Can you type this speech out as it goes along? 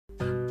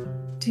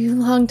Do you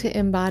long to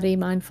embody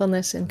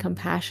mindfulness and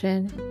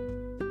compassion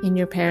in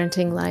your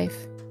parenting life?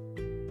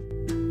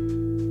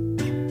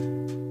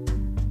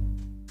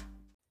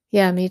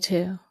 Yeah, me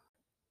too.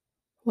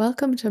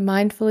 Welcome to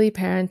Mindfully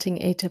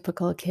Parenting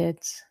Atypical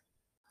Kids.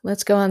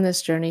 Let's go on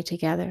this journey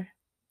together.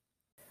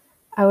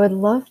 I would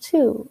love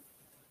to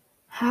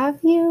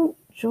have you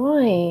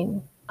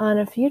join on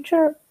a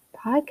future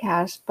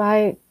podcast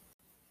by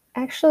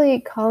actually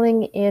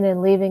calling in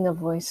and leaving a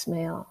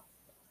voicemail.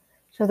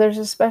 So there's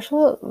a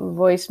special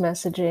voice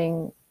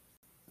messaging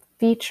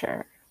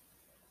feature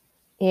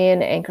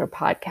in Anchor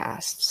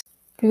Podcasts.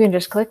 You can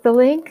just click the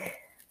link,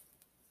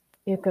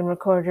 you can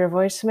record your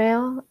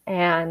voicemail,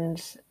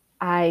 and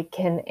I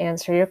can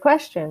answer your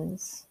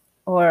questions,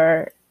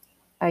 or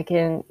I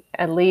can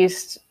at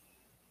least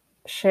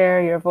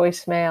share your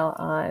voicemail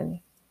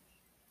on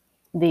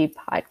the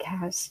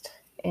podcast.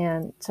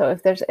 And so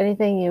if there's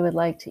anything you would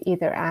like to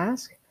either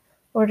ask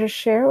or to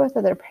share with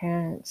other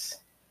parents,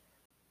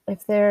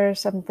 if there's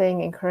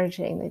something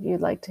encouraging that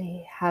you'd like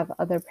to have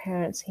other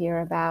parents hear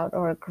about,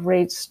 or a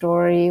great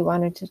story you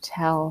wanted to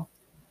tell,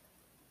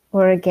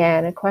 or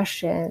again, a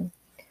question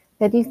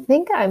that you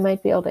think I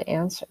might be able to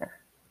answer.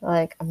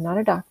 Like, I'm not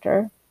a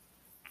doctor,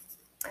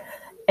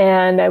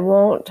 and I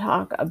won't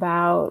talk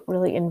about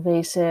really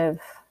invasive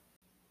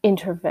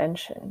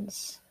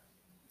interventions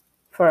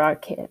for our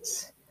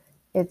kids.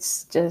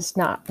 It's just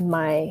not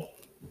my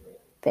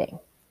thing.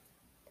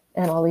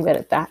 And I'll leave it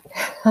at that.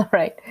 All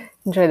right.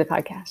 Enjoy the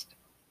podcast.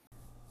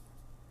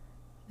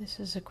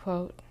 This is a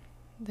quote.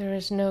 There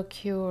is no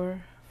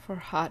cure for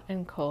hot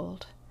and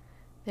cold.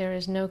 There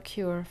is no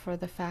cure for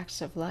the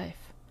facts of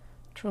life.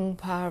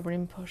 Trungpa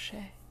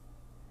Rinpoche.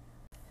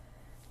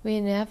 We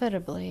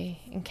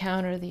inevitably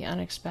encounter the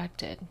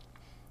unexpected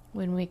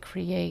when we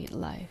create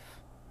life.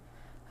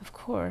 Of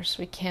course,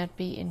 we can't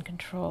be in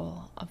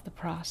control of the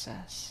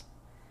process.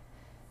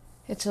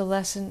 It's a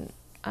lesson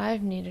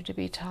I've needed to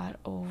be taught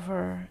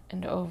over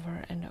and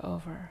over and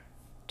over,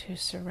 to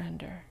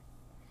surrender.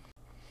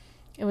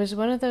 It was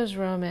one of those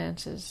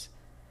romances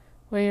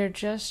where you're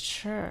just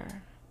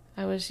sure.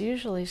 I was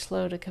usually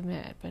slow to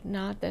commit, but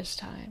not this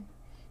time.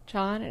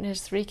 John and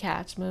his 3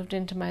 cats moved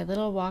into my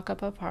little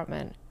walk-up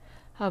apartment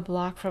a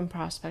block from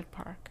Prospect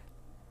Park.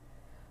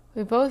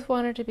 We both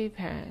wanted to be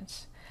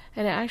parents,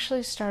 and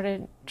actually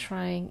started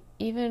trying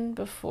even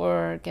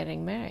before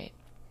getting married.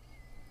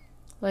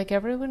 Like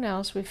everyone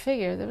else, we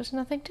figured there was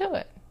nothing to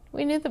it.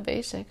 We knew the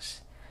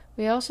basics.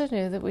 We also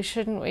knew that we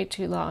shouldn't wait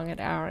too long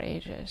at our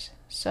ages,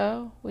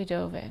 so we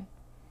dove in.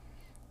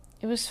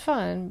 It was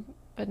fun,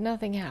 but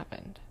nothing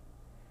happened.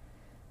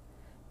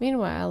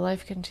 Meanwhile,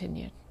 life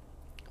continued.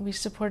 We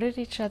supported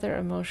each other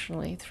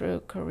emotionally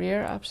through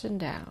career ups and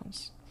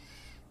downs.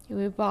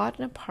 We bought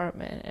an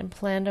apartment and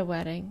planned a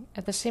wedding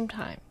at the same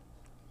time.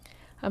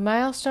 A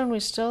milestone we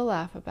still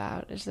laugh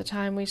about is the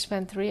time we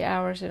spent 3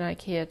 hours in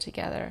IKEA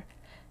together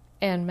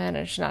and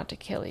managed not to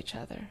kill each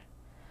other.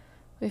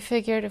 We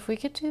figured if we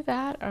could do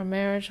that, our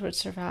marriage would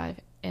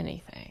survive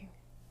anything.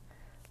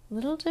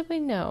 Little did we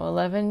know,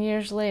 11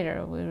 years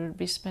later, we would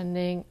be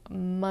spending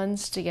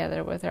months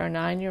together with our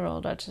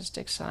 9-year-old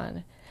autistic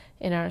son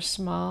in our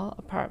small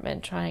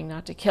apartment trying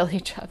not to kill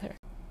each other.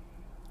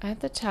 At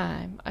the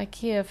time,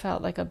 IKEA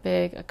felt like a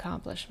big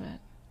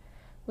accomplishment.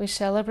 We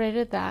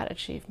celebrated that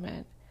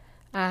achievement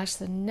as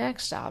the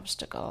next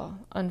obstacle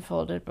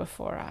unfolded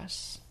before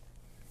us.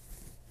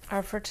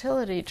 Our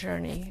fertility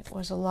journey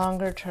was a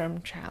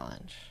longer-term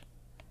challenge.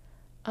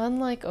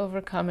 Unlike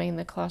overcoming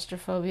the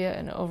claustrophobia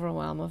and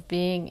overwhelm of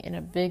being in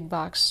a big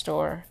box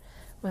store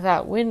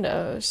without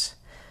windows,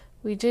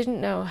 we didn't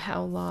know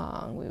how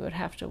long we would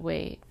have to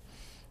wait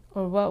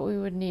or what we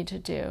would need to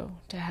do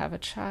to have a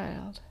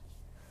child.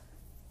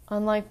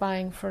 Unlike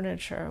buying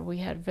furniture, we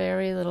had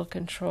very little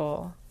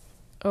control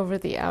over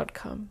the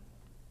outcome.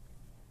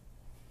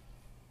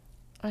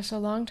 As a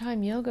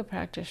longtime yoga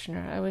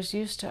practitioner, I was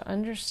used to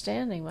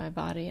understanding my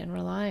body and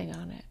relying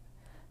on it.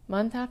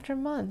 Month after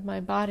month, my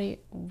body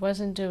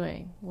wasn't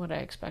doing what I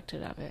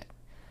expected of it.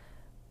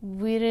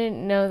 We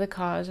didn't know the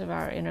cause of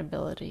our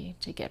inability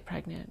to get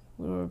pregnant.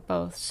 We were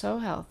both so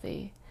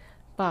healthy,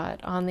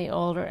 but on the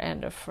older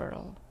end of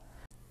fertile.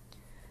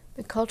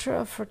 The culture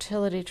of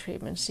fertility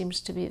treatment seems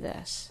to be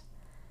this: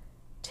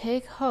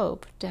 take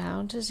hope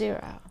down to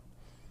 0,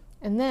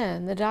 and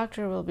then the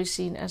doctor will be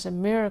seen as a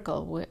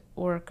miracle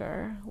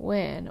worker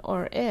when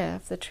or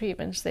if the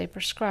treatments they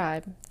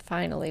prescribe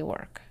finally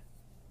work.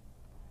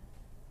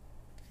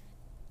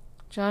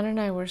 John and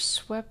I were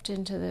swept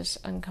into this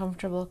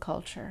uncomfortable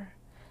culture,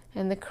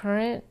 and the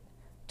current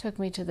took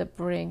me to the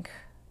brink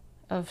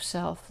of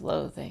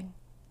self-loathing.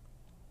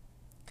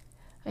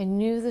 I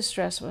knew the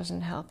stress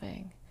wasn't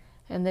helping,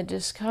 and the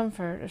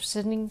discomfort of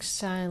sitting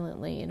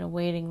silently in a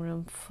waiting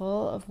room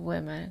full of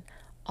women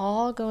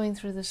all going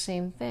through the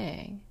same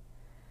thing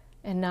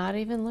and not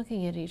even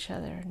looking at each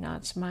other,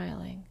 not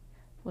smiling,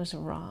 was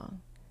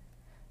wrong.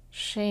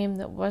 Shame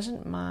that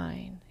wasn't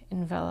mine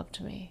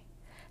enveloped me,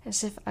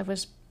 as if I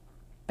was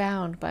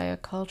bound by a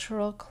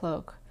cultural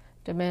cloak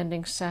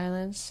demanding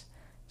silence,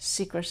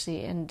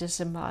 secrecy, and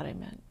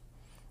disembodiment.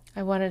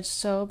 I wanted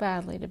so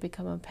badly to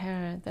become a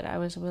parent that I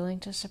was willing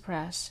to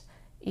suppress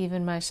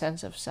even my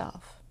sense of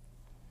self.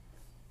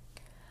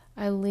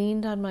 I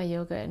leaned on my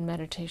yoga and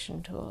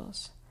meditation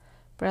tools.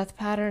 Breath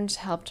patterns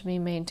helped me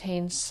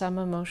maintain some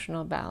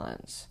emotional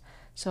balance,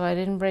 so I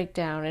didn't break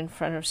down in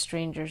front of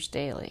strangers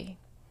daily.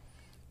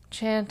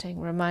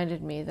 Chanting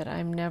reminded me that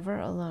I'm never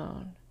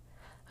alone.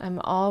 I'm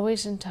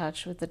always in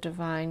touch with the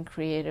divine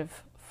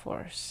creative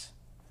force.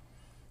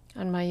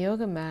 On my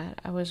yoga mat,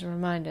 I was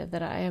reminded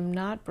that I am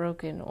not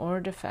broken or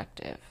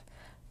defective,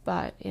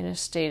 but in a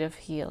state of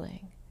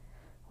healing.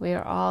 We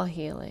are all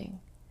healing.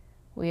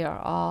 We are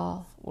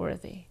all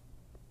worthy.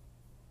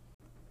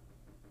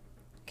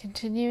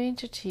 Continuing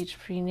to teach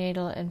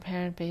prenatal and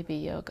parent-baby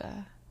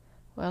yoga,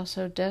 while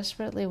so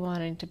desperately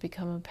wanting to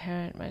become a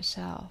parent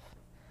myself,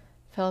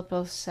 felt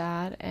both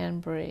sad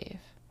and brave.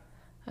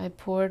 I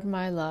poured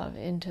my love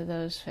into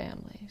those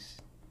families.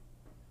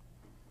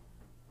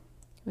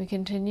 We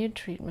continued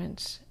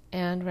treatments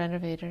and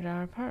renovated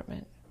our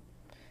apartment.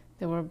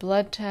 There were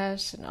blood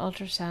tests and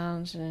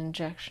ultrasounds and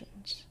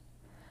injections.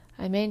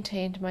 I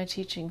maintained my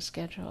teaching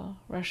schedule,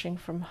 rushing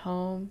from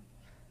home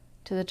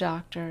to the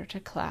doctor to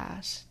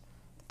class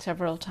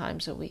several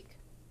times a week.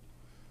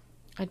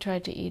 I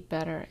tried to eat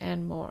better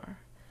and more.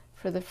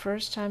 For the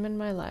first time in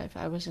my life,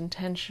 I was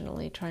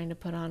intentionally trying to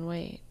put on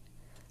weight.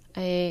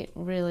 I ate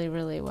really,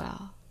 really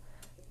well.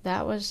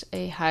 That was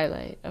a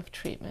highlight of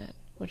treatment,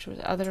 which was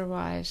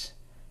otherwise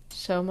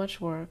so much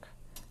work,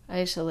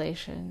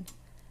 isolation,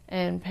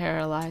 and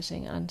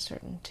paralyzing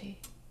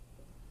uncertainty.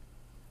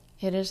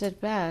 It is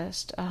at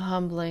best a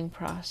humbling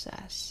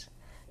process,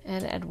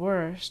 and at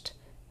worst,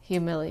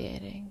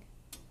 humiliating.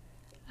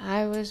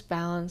 I was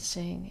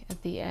balancing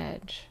at the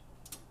edge,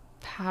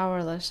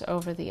 powerless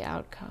over the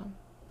outcome,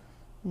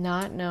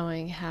 not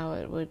knowing how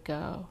it would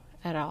go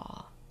at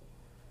all.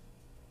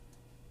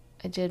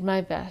 I did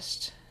my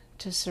best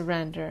to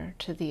surrender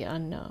to the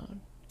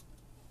unknown.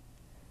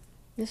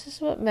 This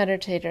is what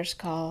meditators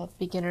call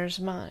beginner's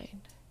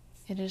mind.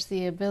 It is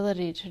the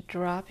ability to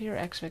drop your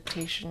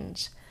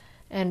expectations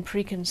and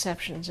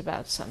preconceptions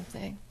about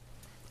something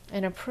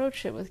and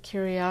approach it with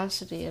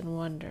curiosity and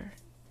wonder.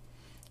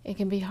 It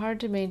can be hard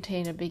to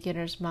maintain a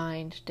beginner's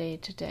mind day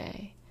to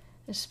day,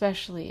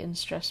 especially in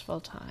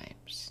stressful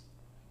times.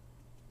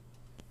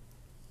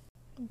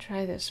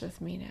 Try this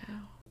with me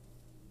now.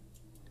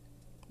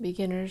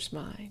 Beginner's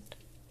mind.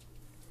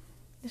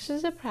 This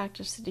is a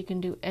practice that you can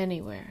do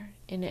anywhere,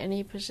 in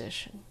any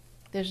position.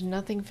 There's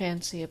nothing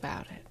fancy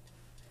about it.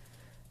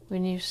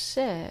 When you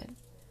sit,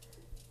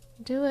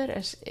 do it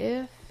as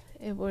if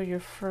it were your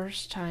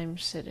first time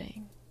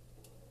sitting.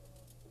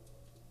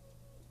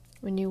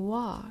 When you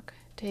walk,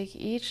 take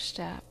each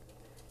step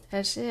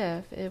as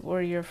if it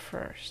were your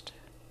first.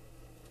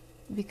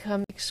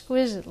 Become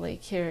exquisitely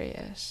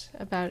curious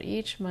about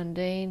each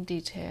mundane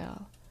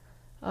detail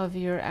of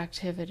your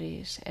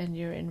activities and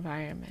your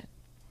environment.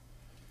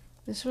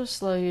 This will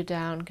slow you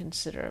down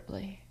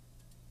considerably.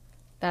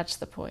 That's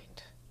the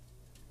point.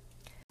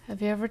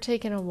 Have you ever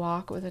taken a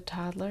walk with a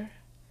toddler?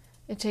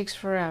 It takes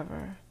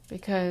forever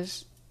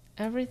because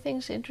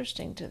everything's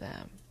interesting to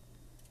them.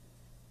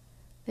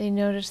 They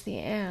notice the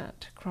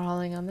ant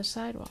crawling on the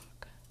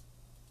sidewalk.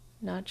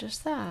 Not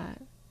just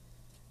that,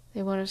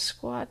 they want to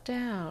squat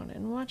down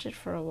and watch it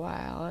for a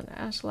while and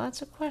ask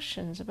lots of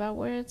questions about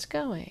where it's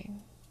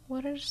going,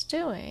 what it's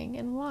doing,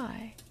 and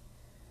why.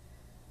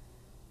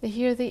 They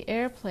hear the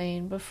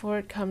airplane before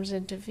it comes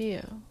into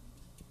view.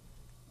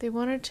 They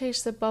want to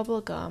taste the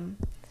bubble gum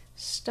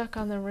stuck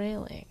on the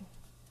railing.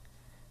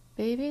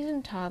 Babies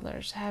and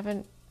toddlers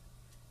haven't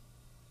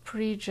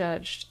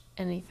prejudged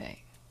anything.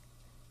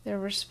 Their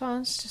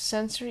response to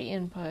sensory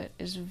input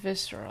is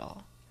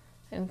visceral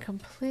and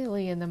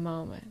completely in the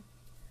moment.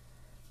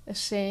 The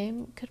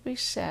same could be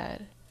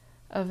said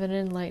of an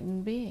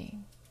enlightened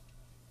being.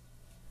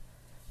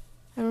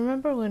 I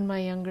remember when my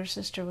younger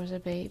sister was a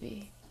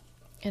baby,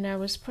 and I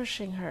was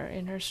pushing her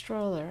in her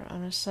stroller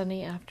on a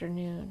sunny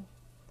afternoon.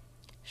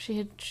 She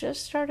had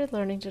just started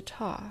learning to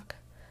talk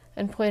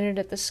and pointed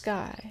at the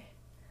sky.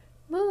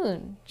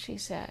 "Moon," she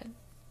said.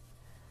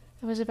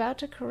 I was about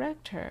to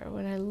correct her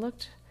when I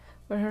looked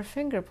where her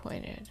finger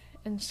pointed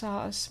and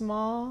saw a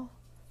small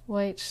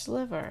white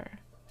sliver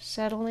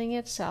settling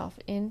itself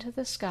into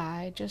the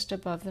sky just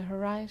above the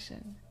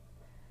horizon.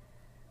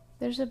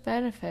 There's a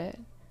benefit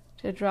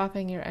to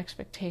dropping your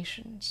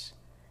expectations.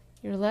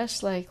 You're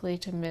less likely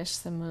to miss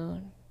the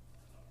moon.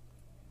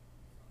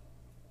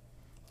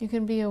 You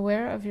can be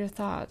aware of your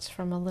thoughts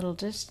from a little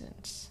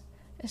distance,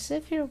 as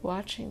if you're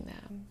watching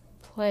them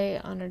play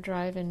on a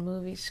drive-in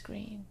movie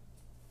screen.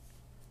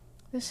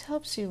 This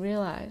helps you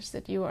realize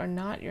that you are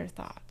not your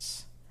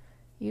thoughts.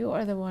 You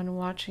are the one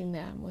watching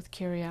them with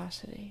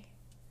curiosity.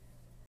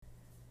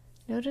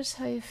 Notice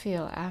how you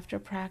feel after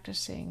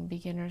practicing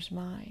beginner's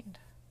mind.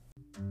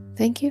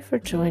 Thank you for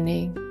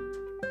joining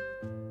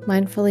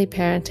Mindfully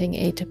Parenting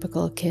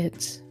Atypical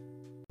Kids.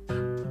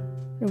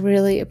 I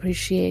really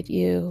appreciate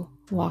you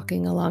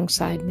walking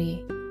alongside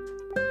me.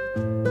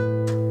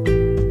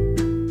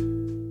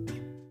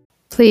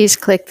 Please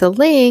click the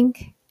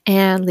link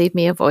and leave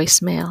me a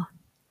voicemail.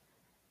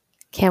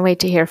 Can't wait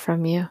to hear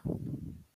from you.